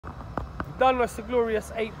done was the glorious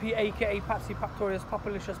 8P, aka Patsy Pactorius,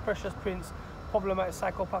 Populicious, Precious Prince, Problematic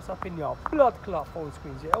Psychopaths up in your blood clot phone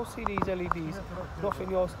screens, your LCDs, LEDs,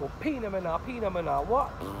 nothing else. Phenomena, what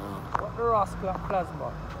the rascal plasma.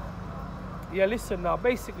 Yeah, listen now,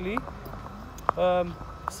 basically,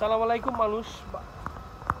 Assalamu alaikum মানুষ,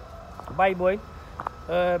 bye boy.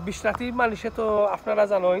 Bishnati মানুষে তো আপনারা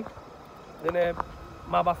জানেন যে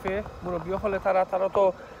মা বাপে মুরব্বী হলে তারা তো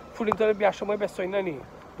ফুলিং করে বিয়ার সময় ব্যস্ত হই না নি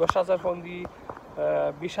 10,000 ফন্দি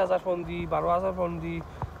 20,000 ফন্দি 12,000 ফন্দি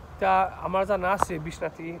তা আমার জানা আছে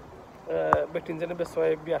বিশনাতি বেটিন জেনে ব্যস্ত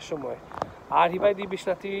হয় বিয়ার সময় আর হিবাই দি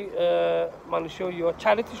বিশনাতি মানুষে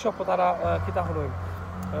চ্যারিটি শপ তারা কিতা হলেন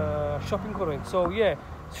shopping করেন so yeah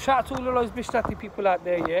shout out to all of those Bishnati people out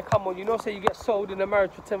there, yeah, come on, you know, say you get sold in a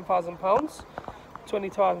marriage for £10,000,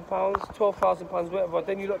 £20,000, £12,000, whatever,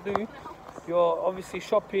 then you lot do, you're obviously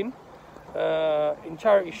shopping in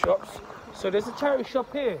charity shops. So there's a charity shop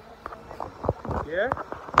here, yeah,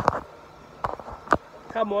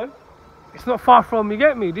 come on, it's not far from, you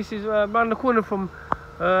get me, this is around the corner from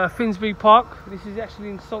Finsbury Park, this is actually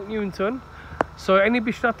in Stoke Newington. So any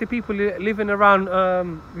Bishnati people living around,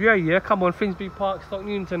 yeah, come on, Finsbury Park, Stoke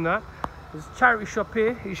Newington, that. There's a charity shop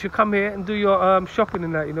here. You should come here and do your shopping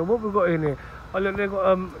and that. You know what we got in here. Oh look, they got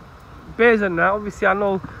bears and that. Obviously, I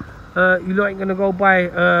know you lot ain't gonna go buy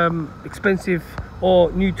expensive or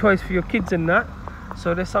new toys for your kids and that. So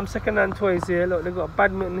there's some second-hand toys here. Look, they got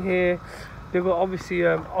badminton here. They got obviously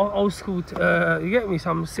old school. You get me?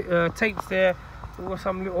 Some tapes there. They got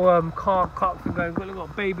some little car thing going. They got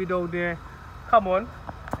a baby doll there. Come on,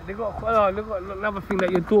 they got another thing that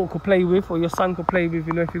your daughter could play with or your son could play with,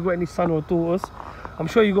 you know, if you've got any son or daughters. I'm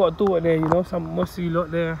sure you got a daughter there, you know, most of you lot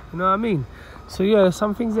there, you know what I mean? So yeah, there's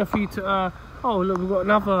some things there for you to, oh look, we've got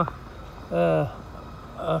another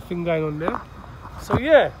thing going on there. So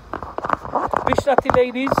yeah, Bishnati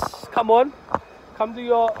ladies, come on, come do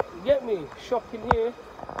your, you get me, shopping here,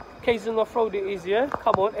 Kaizen Off-Road it is, yeah,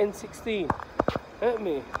 come on, N16. Get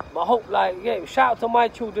me? I hope, like, yeah, shout out to my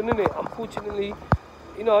children, innit? Unfortunately,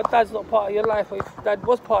 you know, dad's not part of your life. Or if dad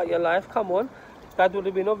was part of your life, come on, dad would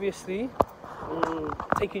have been obviously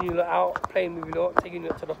taking you out, playing with you lot, taking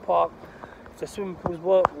you to the park. If the swimming pools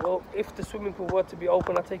were, well, if the swimming pool were to be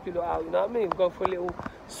open, I'd take you lot out. You know what I mean? Go for a little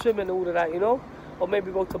swim and all of that, you know, or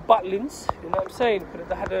maybe go to Butlins. You know what I'm saying? Could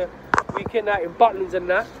have had a weekend out in Butlins and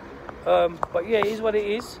that. But yeah, it is what it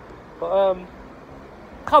is. But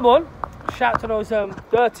come on. Shout out to those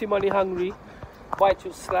dirty money hungry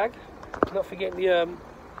Whitewood slag. Not forgetting the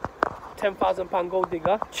 £10,000 gold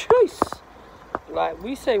digger. Choice! Like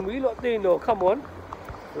we saying we lot do know, come on.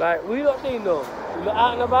 Like we lot do know. We lot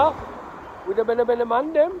out and about with the been a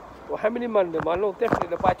man them. Or how many man them? I know definitely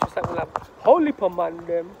the Whitewood slag will have whole heap of man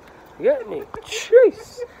them. You get me?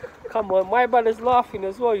 Choice! Come on, my brother's laughing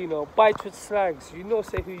as well, you know. Whitewood slags, you know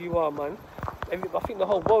say who you are, man. I think the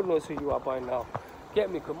whole world knows who you are by now. Get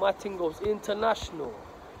me, because my thing goes international.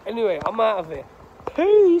 Anyway, I'm out of here.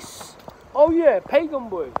 Peace. Oh yeah, pagan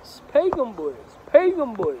boys.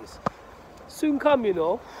 Soon come, you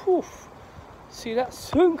know. Whew. See that?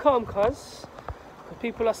 Soon come, cuz.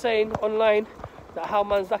 People are saying online that how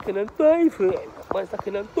man's ducking and diving. Man's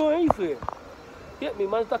ducking and diving. Get me,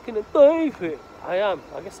 man's ducking and diving. I am.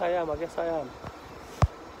 I guess I am.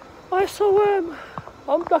 So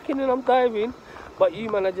I'm ducking and I'm diving. But you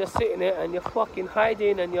man are just sitting there and you're fucking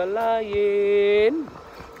hiding and you're lying.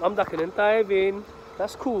 I'm ducking and diving.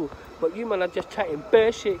 That's cool. But you man are just chatting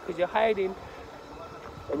bare shit because you're hiding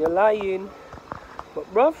and you're lying. But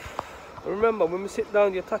bruv, remember when we sit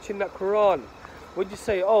down you're touching that Quran. Would you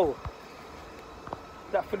say, oh,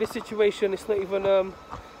 that for this situation it's not even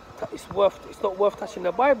it's not worth touching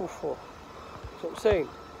the Bible for? That's what I'm saying.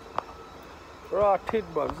 Right,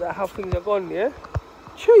 bruv, is that how things are going, yeah?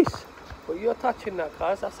 Cheese. But you're touching that,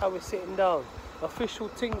 cuz. That's how we're sitting down. Official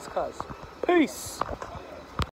things, cuz. Peace.